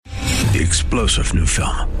The explosive new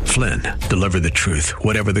film, Flynn, deliver the truth,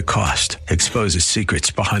 whatever the cost, exposes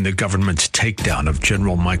secrets behind the government's takedown of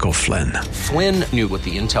General Michael Flynn. Flynn knew what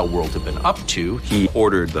the intel world had been up to. He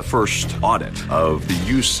ordered the first audit of the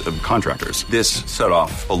use of contractors. This set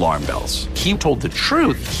off alarm bells. He told the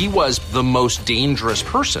truth. He was the most dangerous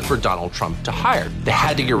person for Donald Trump to hire. They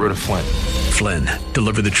had to get rid of Flynn. Flynn,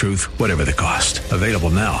 deliver the truth, whatever the cost. Available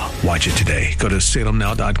now. Watch it today. Go to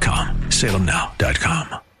salemnow.com.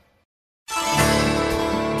 salemnow.com.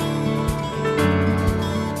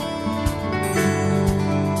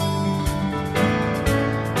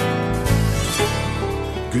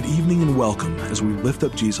 Good evening and welcome as we lift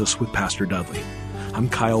up Jesus with Pastor Dudley. I'm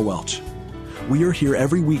Kyle Welch. We are here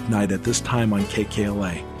every weeknight at this time on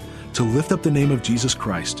KKLA to lift up the name of Jesus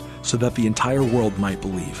Christ so that the entire world might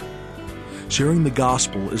believe. Sharing the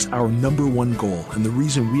gospel is our number one goal and the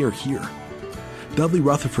reason we are here. Dudley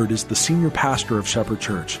Rutherford is the senior pastor of Shepherd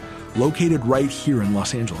Church, located right here in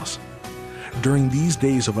Los Angeles. During these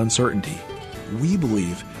days of uncertainty, we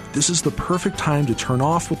believe this is the perfect time to turn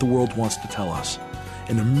off what the world wants to tell us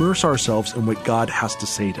and immerse ourselves in what God has to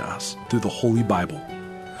say to us through the Holy Bible.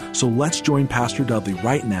 So let's join Pastor Dudley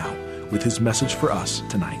right now with his message for us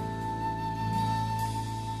tonight.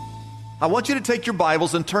 I want you to take your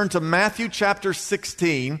Bibles and turn to Matthew chapter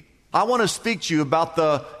 16. I want to speak to you about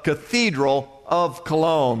the Cathedral of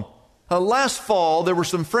Cologne. Last fall, there were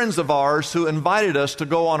some friends of ours who invited us to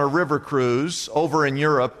go on a river cruise over in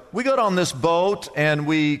Europe. We got on this boat and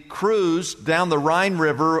we cruised down the Rhine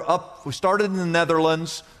River up. We started in the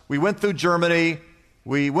Netherlands. We went through Germany.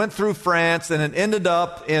 We went through France and it ended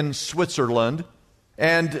up in Switzerland.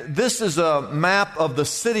 And this is a map of the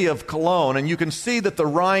city of Cologne. And you can see that the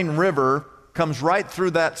Rhine River comes right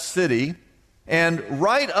through that city. And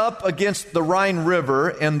right up against the Rhine River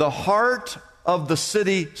in the heart of the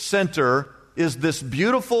city center is this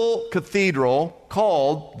beautiful cathedral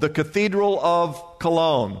called the Cathedral of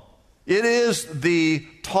Cologne. It is the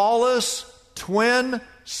tallest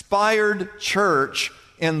twin-spired church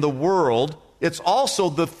in the world. It's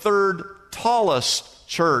also the third tallest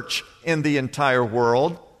church in the entire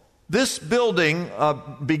world. This building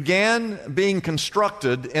began being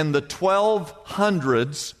constructed in the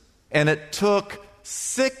 1200s, and it took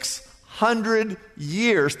 600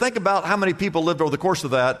 years. Think about how many people lived over the course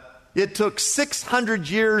of that. It took 600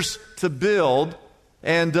 years to build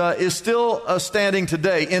and is still standing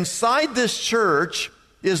today. Inside this church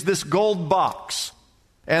is this gold box.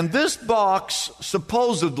 And this box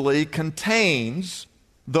supposedly contains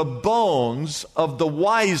the bones of the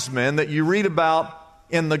wise men that you read about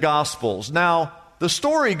in the Gospels. Now, the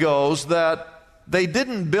story goes that they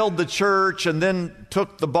didn't build the church and then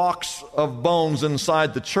took the box of bones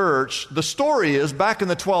inside the church. The story is, back in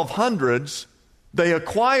the 1200s, they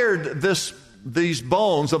acquired these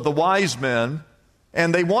bones of the wise men,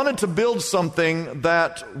 and they wanted to build something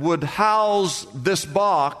that would house this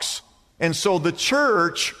box. And so the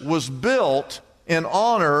church was built in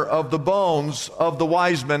honor of the bones of the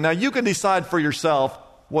wise men. Now, you can decide for yourself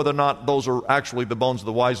whether or not those are actually the bones of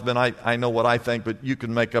the wise men. I know what I think, but you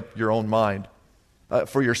can make up your own mind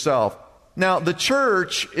for yourself. Now, the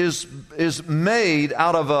church is made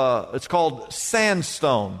out of it's called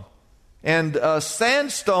sandstone. And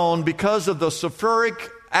sandstone, because of the sulfuric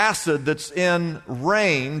acid that's in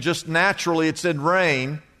rain, just naturally it's in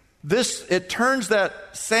rain, it turns that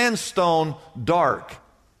sandstone dark.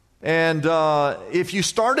 And if you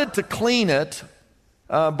started to clean it,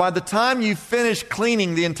 by the time you finish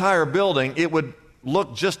cleaning the entire building, it would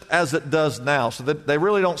look just as it does now. So that they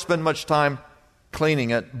really don't spend much time cleaning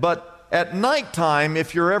it. But at nighttime,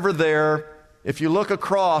 if you're ever there, if you look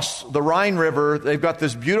across the Rhine River, they've got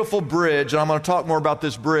this beautiful bridge, and I'm going to talk more about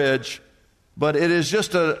this bridge, but it is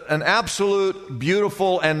just an absolute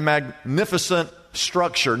beautiful and magnificent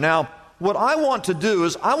structure. Now, what I want to do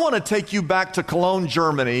is I want to take you back to Cologne,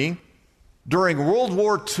 Germany during World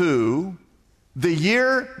War II, the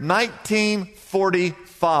year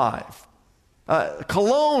 1945.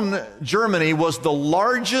 Cologne, Germany was the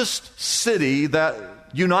largest city that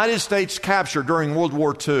United States captured during World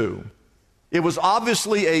War II. It was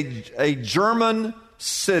obviously a German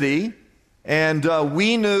city, and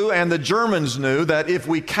we knew, and the Germans knew, that if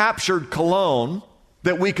we captured Cologne,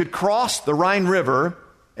 that we could cross the Rhine River,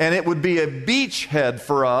 and it would be a beachhead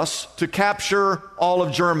for us to capture all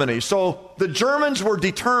of Germany. So the Germans were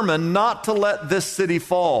determined not to let this city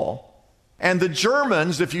fall. And the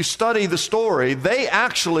Germans, if you study the story, they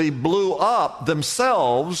actually blew up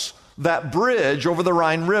themselves that bridge over the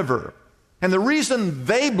Rhine River. And the reason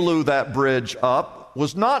they blew that bridge up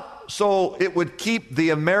was not so it would keep the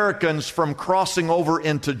Americans from crossing over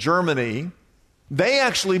into Germany, They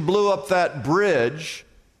actually blew up that bridge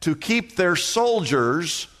to keep their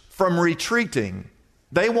soldiers from retreating.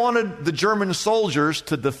 They wanted the German soldiers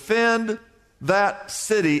to defend that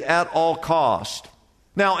city at all cost.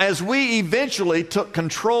 Now, as we eventually took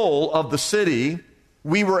control of the city,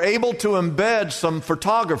 we were able to embed some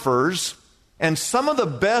photographers, and some of the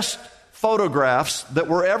best photographs that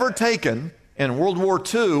were ever taken in World War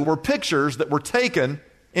II were pictures that were taken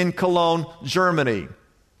in Cologne, Germany.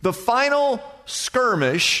 The final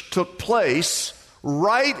skirmish took place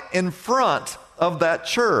right in front of that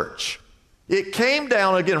church. It came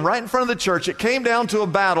down, again, right in front of the church, it came down to a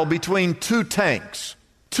battle between two tanks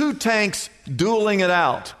dueling it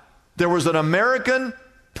out. There was an American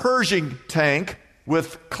Pershing tank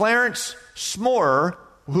with Clarence Smorer,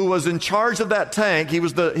 who was in charge of that tank. He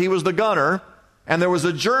was the gunner. And there was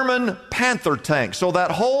a German Panther tank. So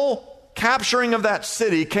that whole capturing of that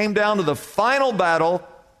city came down to the final battle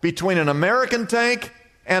between an American tank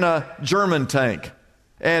and a German tank.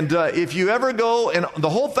 And if you ever go, and the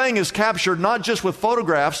whole thing is captured not just with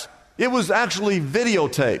photographs, it was actually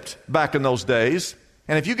videotaped back in those days.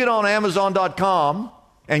 And if you get on Amazon.com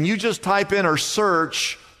and you just type in or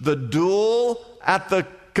search the duel at the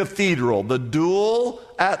cathedral,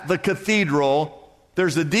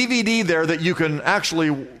 there's a DVD there that you can actually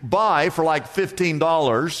buy for like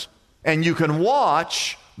 $15, and you can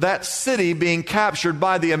watch that city being captured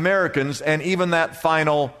by the Americans and even that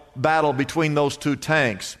final battle between those two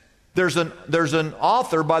tanks. There's an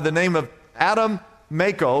author by the name of Adam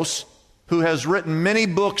Makos who has written many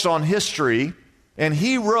books on history, and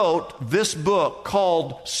he wrote this book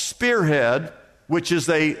called Spearhead, which is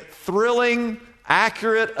a thrilling,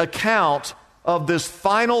 accurate account of this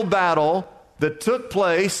final battle that took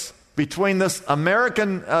place between this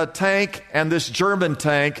American tank and this German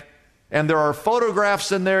tank. And there are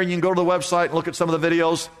photographs in there. You can go to the website and look at some of the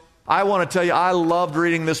videos. I want to tell you, I loved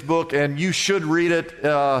reading this book, and you should read it.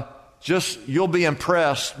 You'll be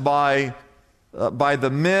impressed by the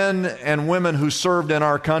men and women who served in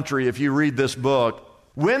our country if you read this book.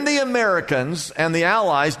 When the Americans and the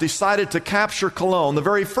Allies decided to capture Cologne, the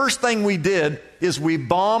very first thing we did is we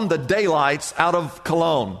bombed the daylights out of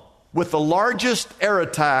Cologne with the largest air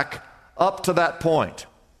attack up to that point.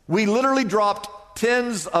 We literally dropped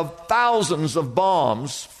tens of thousands of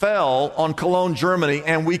bombs fell on Cologne, Germany,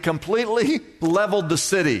 and we completely leveled the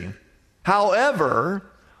city. However,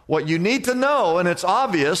 what you need to know, and it's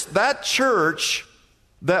obvious, that church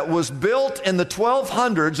that was built in the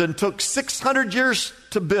 1200s and took 600 years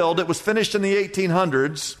to build, it was finished in the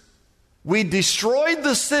 1800s, we destroyed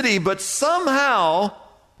the city, but somehow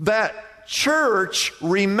that church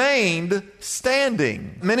remained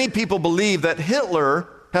standing. Many people believe that Hitler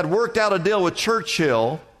had worked out a deal with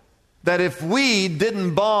Churchill that if we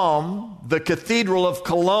didn't bomb the Cathedral of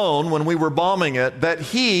Cologne when we were bombing it, that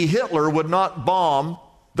Hitler, would not bomb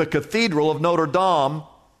the Cathedral of Notre Dame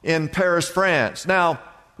in Paris, France. Now,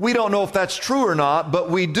 we don't know if that's true or not, but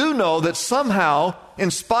we do know that somehow, in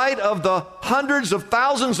spite of the hundreds of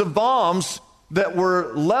thousands of bombs that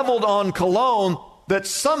were leveled on Cologne, that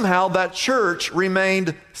somehow that church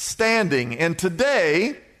remained standing. And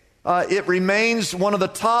today, it remains one of the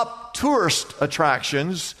top tourist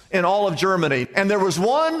attractions in all of Germany. And there was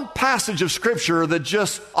one passage of Scripture that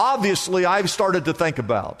just obviously I've started to think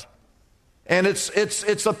about. And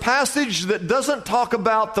it's a passage that doesn't talk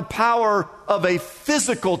about the power of a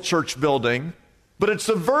physical church building, but it's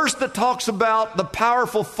a verse that talks about the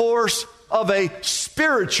powerful force of a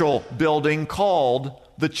spiritual building called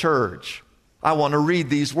the church. I want to read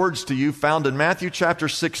these words to you found in Matthew chapter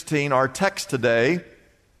 16, our text today,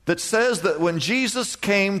 that says that when Jesus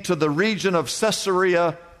came to the region of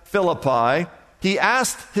Caesarea Philippi, he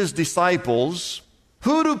asked his disciples,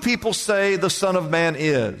 "Who do people say the Son of Man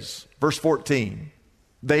is?" Verse 14.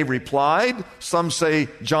 They replied, some say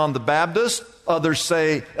John the Baptist, others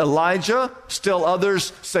say Elijah, still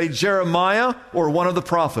others say Jeremiah or one of the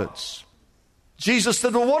prophets. Jesus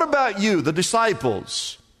said, "Well, what about you, the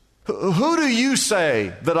disciples? Who do you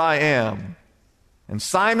say that I am?" And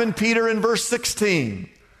Simon Peter in verse 16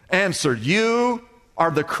 answered, "You are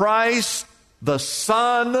the Christ, the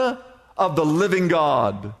Son of the living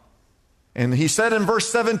God." And he said in verse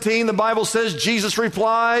 17, the Bible says, Jesus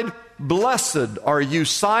replied, "Blessed are you,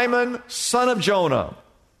 Simon, son of Jonah,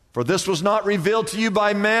 for this was not revealed to you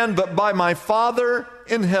by man, but by my Father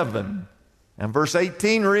in heaven." And verse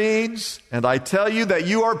 18 reads, "And I tell you that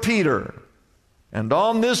you are Peter, and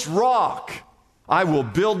on this rock I will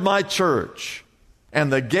build my church,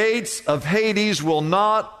 and the gates of Hades will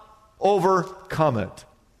not overcome it."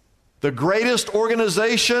 The greatest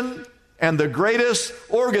organization and the greatest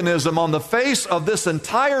organism on the face of this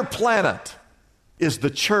entire planet is the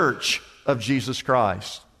church of Jesus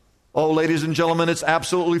Christ. Oh, ladies and gentlemen, it's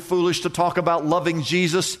absolutely foolish to talk about loving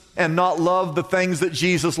Jesus and not love the things that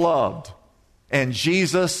Jesus loved. And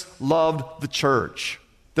Jesus loved the church.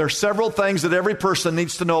 There are several things that every person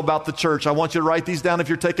needs to know about the church. I want you to write these down if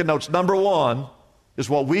you're taking notes. Number one is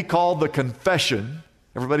what we call the confession.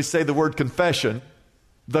 Everybody say the word confession.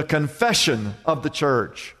 The confession of the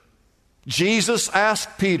church. Jesus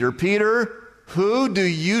asked Peter, Peter, who do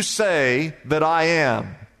you say that I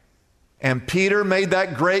am? And Peter made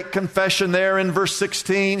that great confession there in verse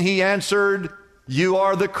 16. He answered, you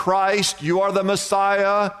are the Christ, you are the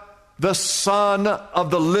Messiah, the Son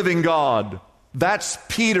of the living God. That's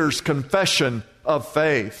Peter's confession of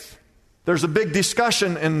faith. There's a big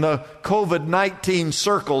discussion in the COVID-19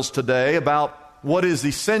 circles today about what is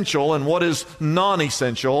essential and what is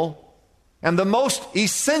non-essential. And the most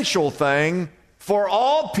essential thing for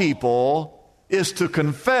all people is to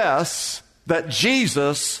confess that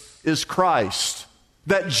Jesus is Christ,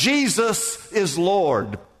 that Jesus is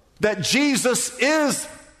Lord, that Jesus is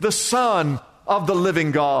the Son of the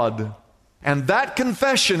living God. And that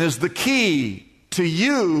confession is the key to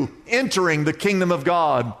you entering the kingdom of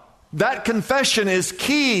God. That confession is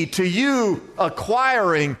key to you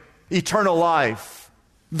acquiring eternal life.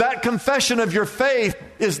 That confession of your faith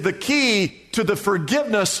is the key to the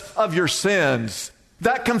forgiveness of your sins.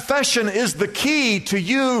 That confession is the key to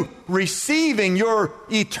you receiving your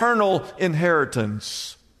eternal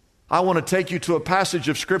inheritance. I want to take you to a passage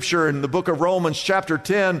of Scripture in the book of Romans chapter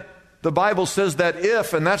 10. The Bible says that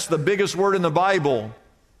if, and that's the biggest word in the Bible,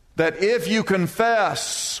 that if you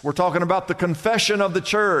confess, we're talking about the confession of the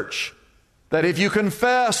church, that if you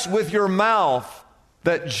confess with your mouth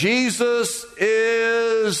that Jesus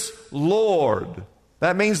is Lord,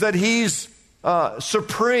 that means that He's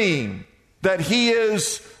supreme, that He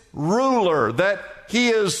is ruler, that He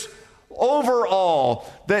is over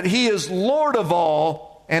all, that He is Lord of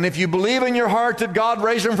all. And if you believe in your heart that God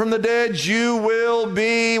raised Him from the dead, you will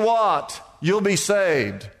be what? You'll be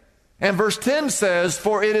saved. And verse 10 says,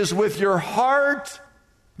 for it is with your heart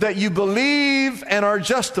that you believe and are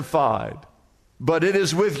justified, but it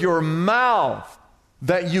is with your mouth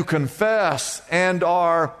that you confess and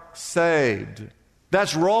are saved.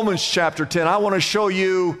 That's Romans chapter 10. I want to show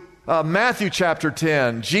you Matthew chapter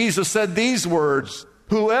 10. Jesus said these words,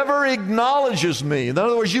 whoever acknowledges me, in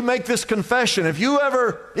other words, you make this confession, if you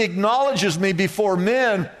ever acknowledges me before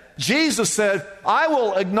men, Jesus said, I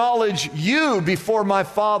will acknowledge you before my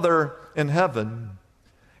Father in heaven.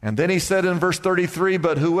 And then He said in verse 33,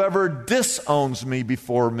 but whoever disowns me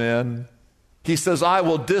before men, He says, I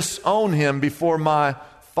will disown him before my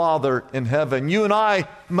Father in heaven. You and I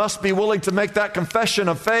must be willing to make that confession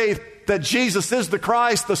of faith that Jesus is the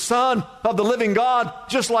Christ, the Son of the living God,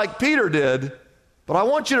 just like Peter did. But I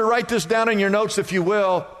want you to write this down in your notes, if you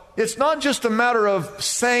will. It's not just a matter of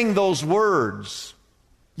saying those words.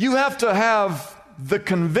 You have to have the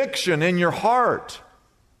conviction in your heart.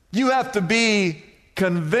 You have to be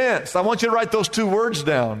convinced. I want you to write those two words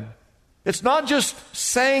down. It's not just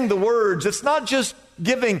saying the words. It's not just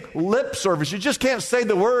giving lip service. You just can't say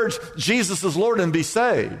the words, Jesus is Lord, and be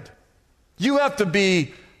saved. You have to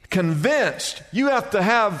be convinced. You have to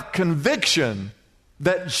have conviction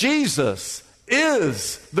that Jesus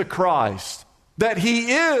is the Christ, that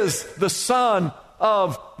He is the Son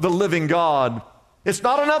of the living God. It's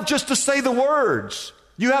not enough just to say the words.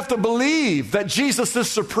 You have to believe that Jesus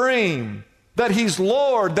is supreme, that He's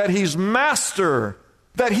Lord, that He's Master,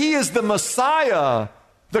 that He is the Messiah,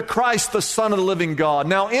 the Christ, the Son of the living God.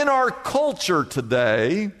 Now, in our culture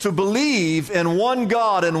today, to believe in one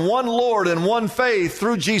God and one Lord and one faith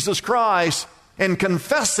through Jesus Christ and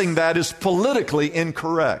confessing that is politically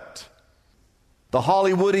incorrect. The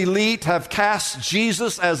Hollywood elite have cast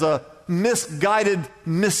Jesus as a misguided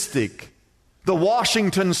mystic. The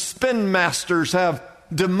Washington spin masters have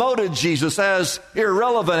demoted Jesus as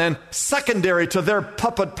irrelevant and secondary to their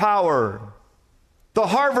puppet power. The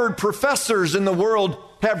Harvard professors in the world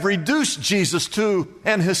have reduced Jesus to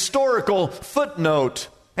an historical footnote,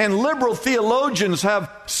 and liberal theologians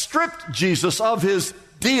have stripped Jesus of His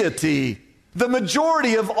deity. The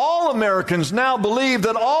majority of all Americans now believe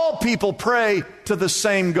that all people pray to the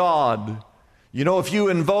same God. You know, if you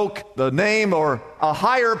invoke the name or a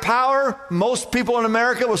higher power, most people in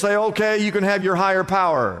America will say, okay, you can have your higher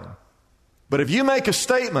power. But if you make a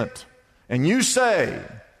statement and you say,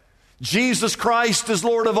 Jesus Christ is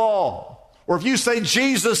Lord of all, or if you say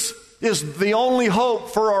Jesus is the only hope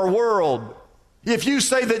for our world, if you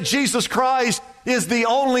say that Jesus Christ is the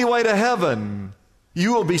only way to heaven,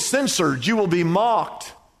 you will be censored, you will be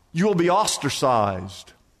mocked, you will be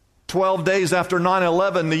ostracized. 12 days after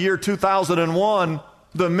 9/11, the year 2001,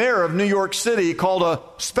 the mayor of New York City called a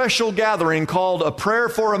special gathering called A Prayer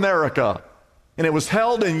for America, and it was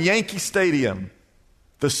held in Yankee Stadium.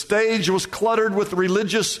 The stage was cluttered with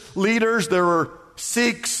religious leaders. There were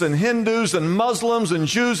Sikhs and Hindus and Muslims and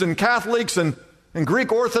Jews and Catholics and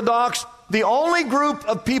Greek Orthodox. The only group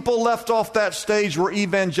of people left off that stage were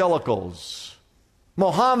evangelicals.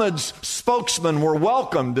 Muhammad's spokesmen were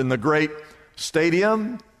welcomed in the great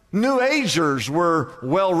stadium. New Agers were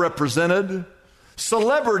well represented.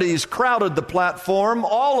 Celebrities crowded the platform,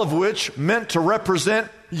 all of which meant to represent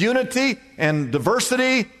unity and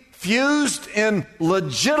diversity, fused in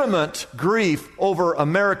legitimate grief over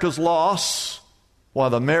America's loss. While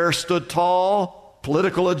the mayor stood tall,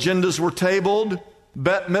 political agendas were tabled.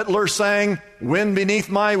 Bette Midler sang, "Wind Beneath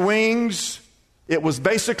My Wings." It was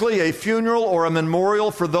basically a funeral or a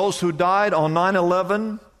memorial for those who died on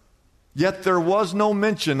 9/11. Yet there was no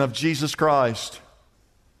mention of Jesus Christ.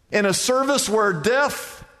 In a service where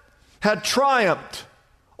death had triumphed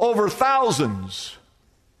over thousands,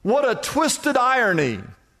 what a twisted irony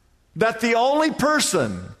that the only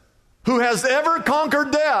person who has ever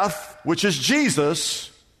conquered death, which is Jesus,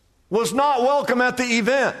 was not welcome at the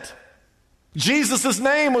event. Jesus'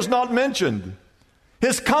 name was not mentioned.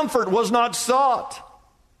 His comfort was not sought.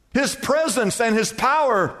 His presence and his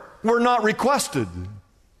power were not requested.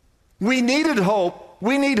 We needed hope.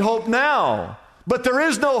 We need hope now. But there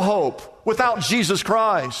is no hope without Jesus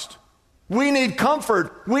Christ. We need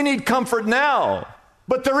comfort. We need comfort now.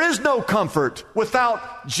 But there is no comfort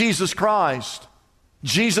without Jesus Christ.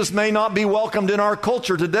 Jesus may not be welcomed in our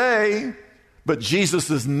culture today, but Jesus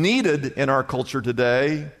is needed in our culture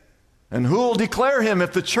today. And who will declare him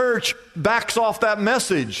if the church backs off that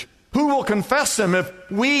message? Who will confess him if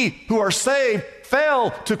we who are saved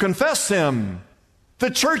fail to confess him? The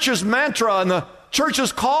church's mantra and the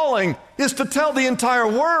church's calling is to tell the entire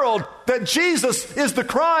world that Jesus is the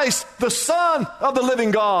Christ, the Son of the living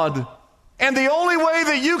God. And the only way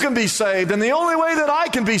that you can be saved, and the only way that I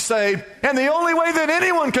can be saved, and the only way that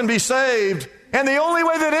anyone can be saved, and the only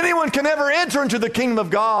way that anyone can ever enter into the kingdom of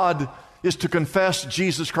God is to confess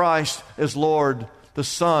Jesus Christ as Lord, the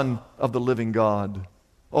Son of the living God.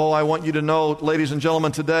 Oh, I want you to know, ladies and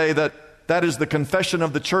gentlemen, today that is the confession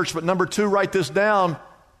of the church. But number two, write this down,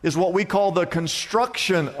 is what we call the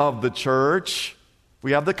construction of the church.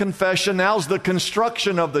 We have the confession, now's the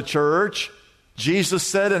construction of the church. Jesus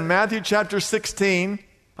said in Matthew chapter 16,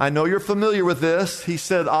 I know you're familiar with this, he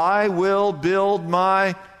said, I will build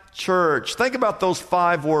my church. Think about those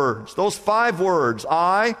 5 words. Those 5 words,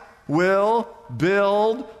 I will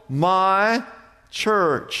build my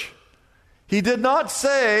church. He did not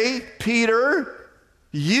say, Peter,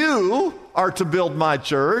 you are to build my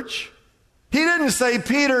church. He didn't say,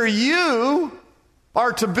 Peter, you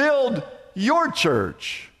are to build your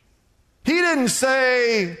church. He didn't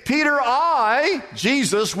say, Peter, I,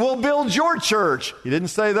 Jesus, will build your church. He didn't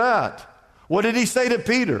say that. What did he say to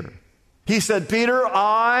Peter? He said, Peter,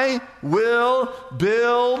 I will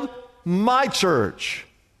build my church.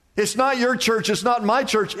 It's not your church, it's not my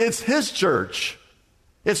church, it's his church.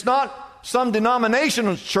 It's not some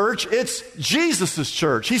denominational church, it's Jesus'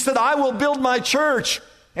 church. He said, I will build my church,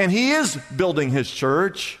 and he is building his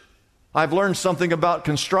church. I've learned something about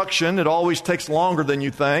construction. It always takes longer than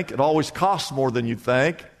you think. It always costs more than you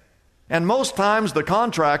think. And most times the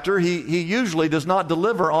contractor, he usually does not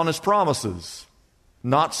deliver on his promises.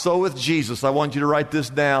 Not so with Jesus. I want you to write this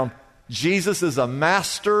down. Jesus is a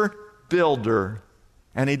master builder,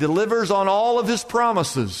 and he delivers on all of his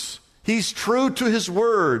promises. He's true to his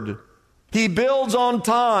word. He builds on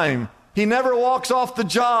time. He never walks off the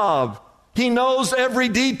job. He knows every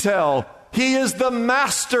detail. He is the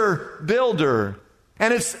master builder.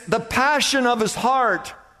 And it's the passion of his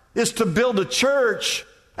heart is to build a church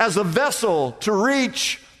as a vessel to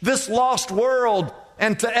reach this lost world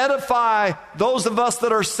and to edify those of us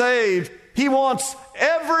that are saved. He wants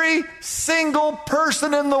every single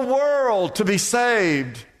person in the world to be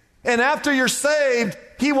saved. And after you're saved,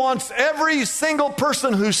 he wants every single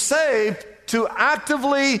person who's saved to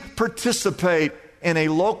actively participate in a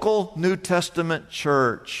local New Testament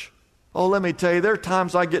church. Oh, let me tell you, there are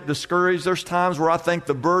times I get discouraged. There's times where I think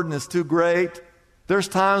the burden is too great. There's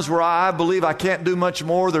times where I believe I can't do much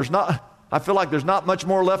more. I feel like there's not much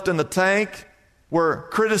more left in the tank, where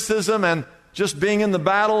criticism and just being in the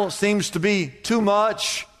battle seems to be too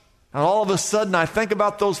much. And all of a sudden I think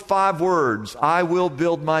about those 5 words, I will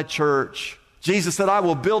build my church. Jesus said, I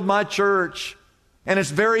will build my church. And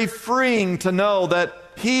it's very freeing to know that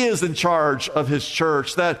he is in charge of his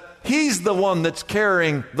church, that he's the one that's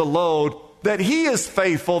carrying the load. that He is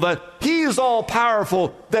faithful, that He is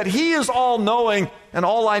all-powerful, that He is all-knowing, and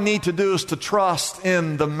all I need to do is to trust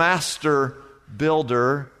in the master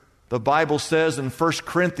builder. The Bible says in 1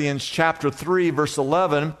 Corinthians chapter 3, verse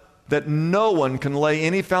 11, that no one can lay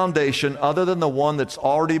any foundation other than the one that's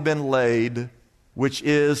already been laid, which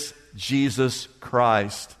is Jesus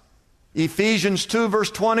Christ. Ephesians 2, verse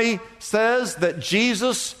 20 says that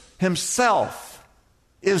Jesus Himself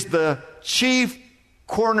is the chief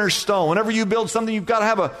cornerstone. Whenever you build something, you've got to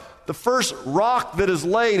have the first rock that is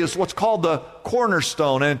laid is what's called the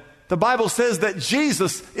cornerstone. And the Bible says that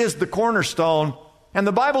Jesus is the cornerstone. And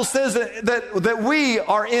the Bible says that we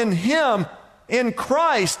are in Him, in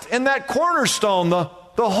Christ, in that cornerstone. The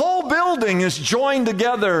whole building is joined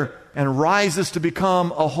together and rises to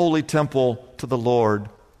become a holy temple to the Lord.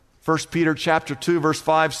 1 Peter chapter 2, verse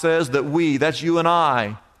 5 says that we, that's you and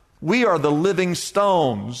I, we are the living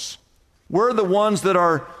stones. We're the ones that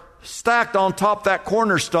are stacked on top that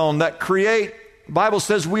cornerstone that create. The Bible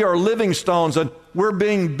says we are living stones, and we're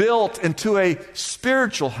being built into a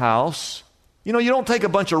spiritual house. You know, you don't take a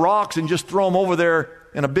bunch of rocks and just throw them over there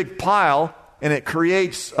in a big pile and it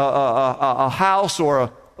creates a house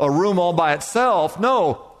or a room all by itself.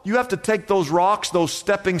 No, you have to take those rocks, those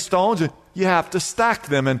stepping stones, and you have to stack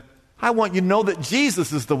them. And I want you to know that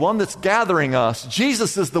Jesus is the one that's gathering us.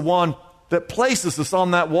 Jesus is the one that places us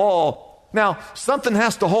on that wall. Now, something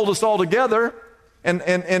has to hold us all together.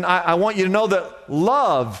 And I want you to know that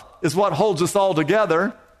love is what holds us all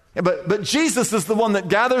together. But Jesus is the one that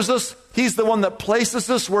gathers us. He's the one that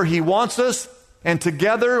places us where He wants us. And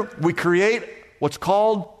together we create what's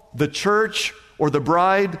called the church or the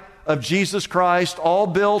bride of Jesus Christ, all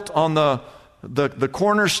built on the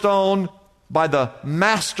cornerstone by the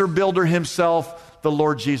master builder Himself, the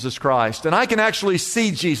Lord Jesus Christ. And I can actually see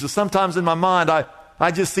Jesus. Sometimes in my mind, I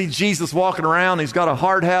just see Jesus walking around. He's got a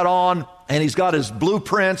hard hat on, and He's got His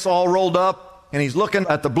blueprints all rolled up, and He's looking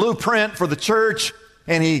at the blueprint for the church,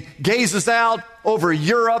 and He gazes out over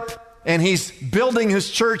Europe, and He's building His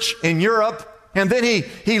church in Europe. And then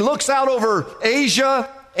he looks out over Asia,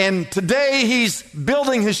 and today He's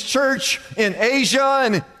building His church in Asia,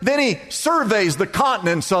 and then He surveys the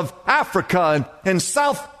continents of Africa and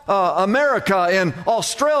South America and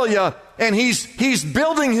Australia, and He's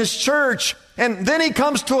building His church. And then He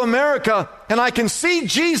comes to America, and I can see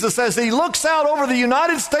Jesus as He looks out over the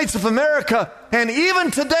United States of America. And even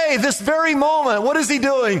today, this very moment, what is He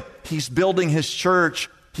doing? He's building His church.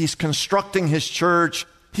 He's constructing His church.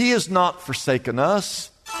 He has not forsaken us.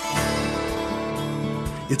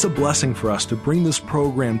 It's a blessing for us to bring this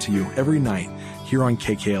program to you every night here on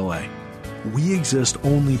KKLA. We exist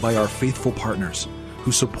only by our faithful partners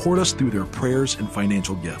who support us through their prayers and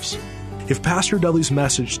financial gifts. If Pastor Dudley's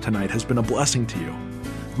message tonight has been a blessing to you,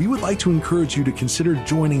 we would like to encourage you to consider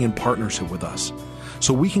joining in partnership with us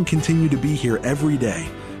so we can continue to be here every day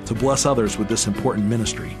to bless others with this important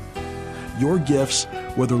ministry. Your gifts,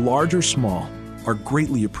 whether large or small, are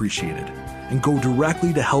greatly appreciated and go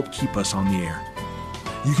directly to help keep us on the air.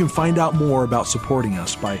 You can find out more about supporting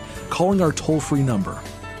us by calling our toll-free number,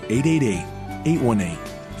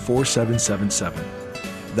 888-818-4777.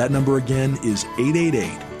 That number again is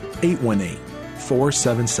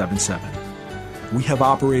 888-818-4777. We have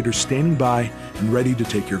operators standing by and ready to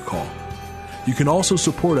take your call. You can also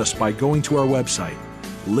support us by going to our website,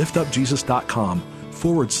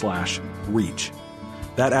 liftupjesus.com/reach.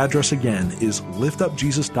 That address again is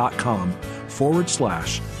liftupjesus.com/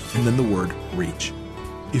 and then the word reach.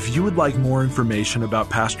 If you would like more information about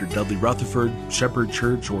Pastor Dudley Rutherford, Shepherd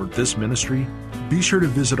Church, or this ministry, be sure to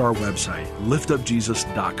visit our website,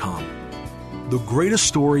 liftupjesus.com. The greatest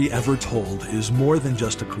story ever told is more than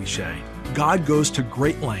just a cliche. God goes to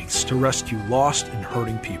great lengths to rescue lost and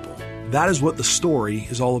hurting people. That is what the story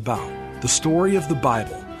is all about. The story of the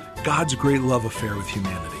Bible, God's great love affair with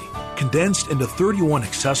humanity. Condensed into 31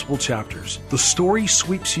 accessible chapters, the story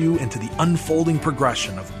sweeps you into the unfolding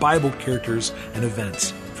progression of Bible characters and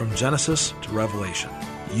events from Genesis to Revelation.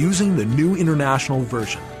 Using the New International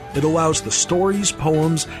Version, it allows the stories,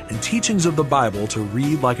 poems, and teachings of the Bible to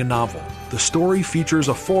read like a novel. The story features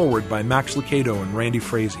a foreword by Max Lucado and Randy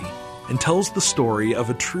Frazee and tells the story of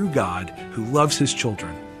a true God who loves His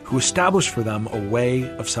children, who established for them a way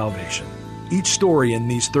of salvation. Each story in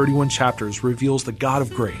these 31 chapters reveals the God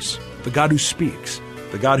of grace, the God who speaks,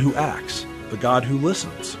 the God who acts, the God who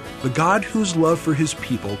listens, the God whose love for His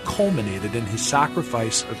people culminated in His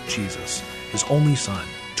sacrifice of Jesus, His only Son,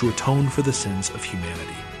 to atone for the sins of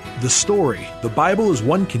humanity. The story, the Bible is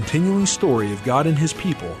one continuing story of God and His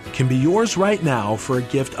people, can be yours right now for a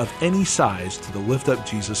gift of any size to the Lift Up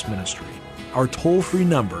Jesus ministry. Our toll-free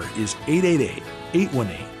number is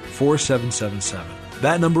 888-818-4777. 888-4777.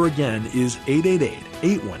 That number again is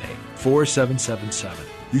 888-818-4777.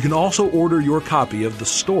 You can also order your copy of The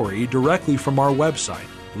Story directly from our website,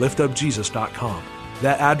 liftupjesus.com.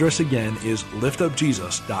 That address again is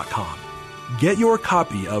liftupjesus.com. Get your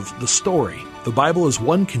copy of The Story. The Bible is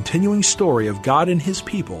one continuing story of God and His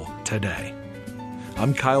people today.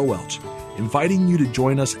 I'm Kyle Welch, inviting you to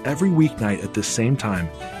join us every weeknight at this same time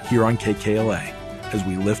here on KKLA as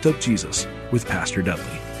we lift up Jesus with Pastor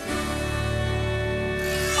Dudley.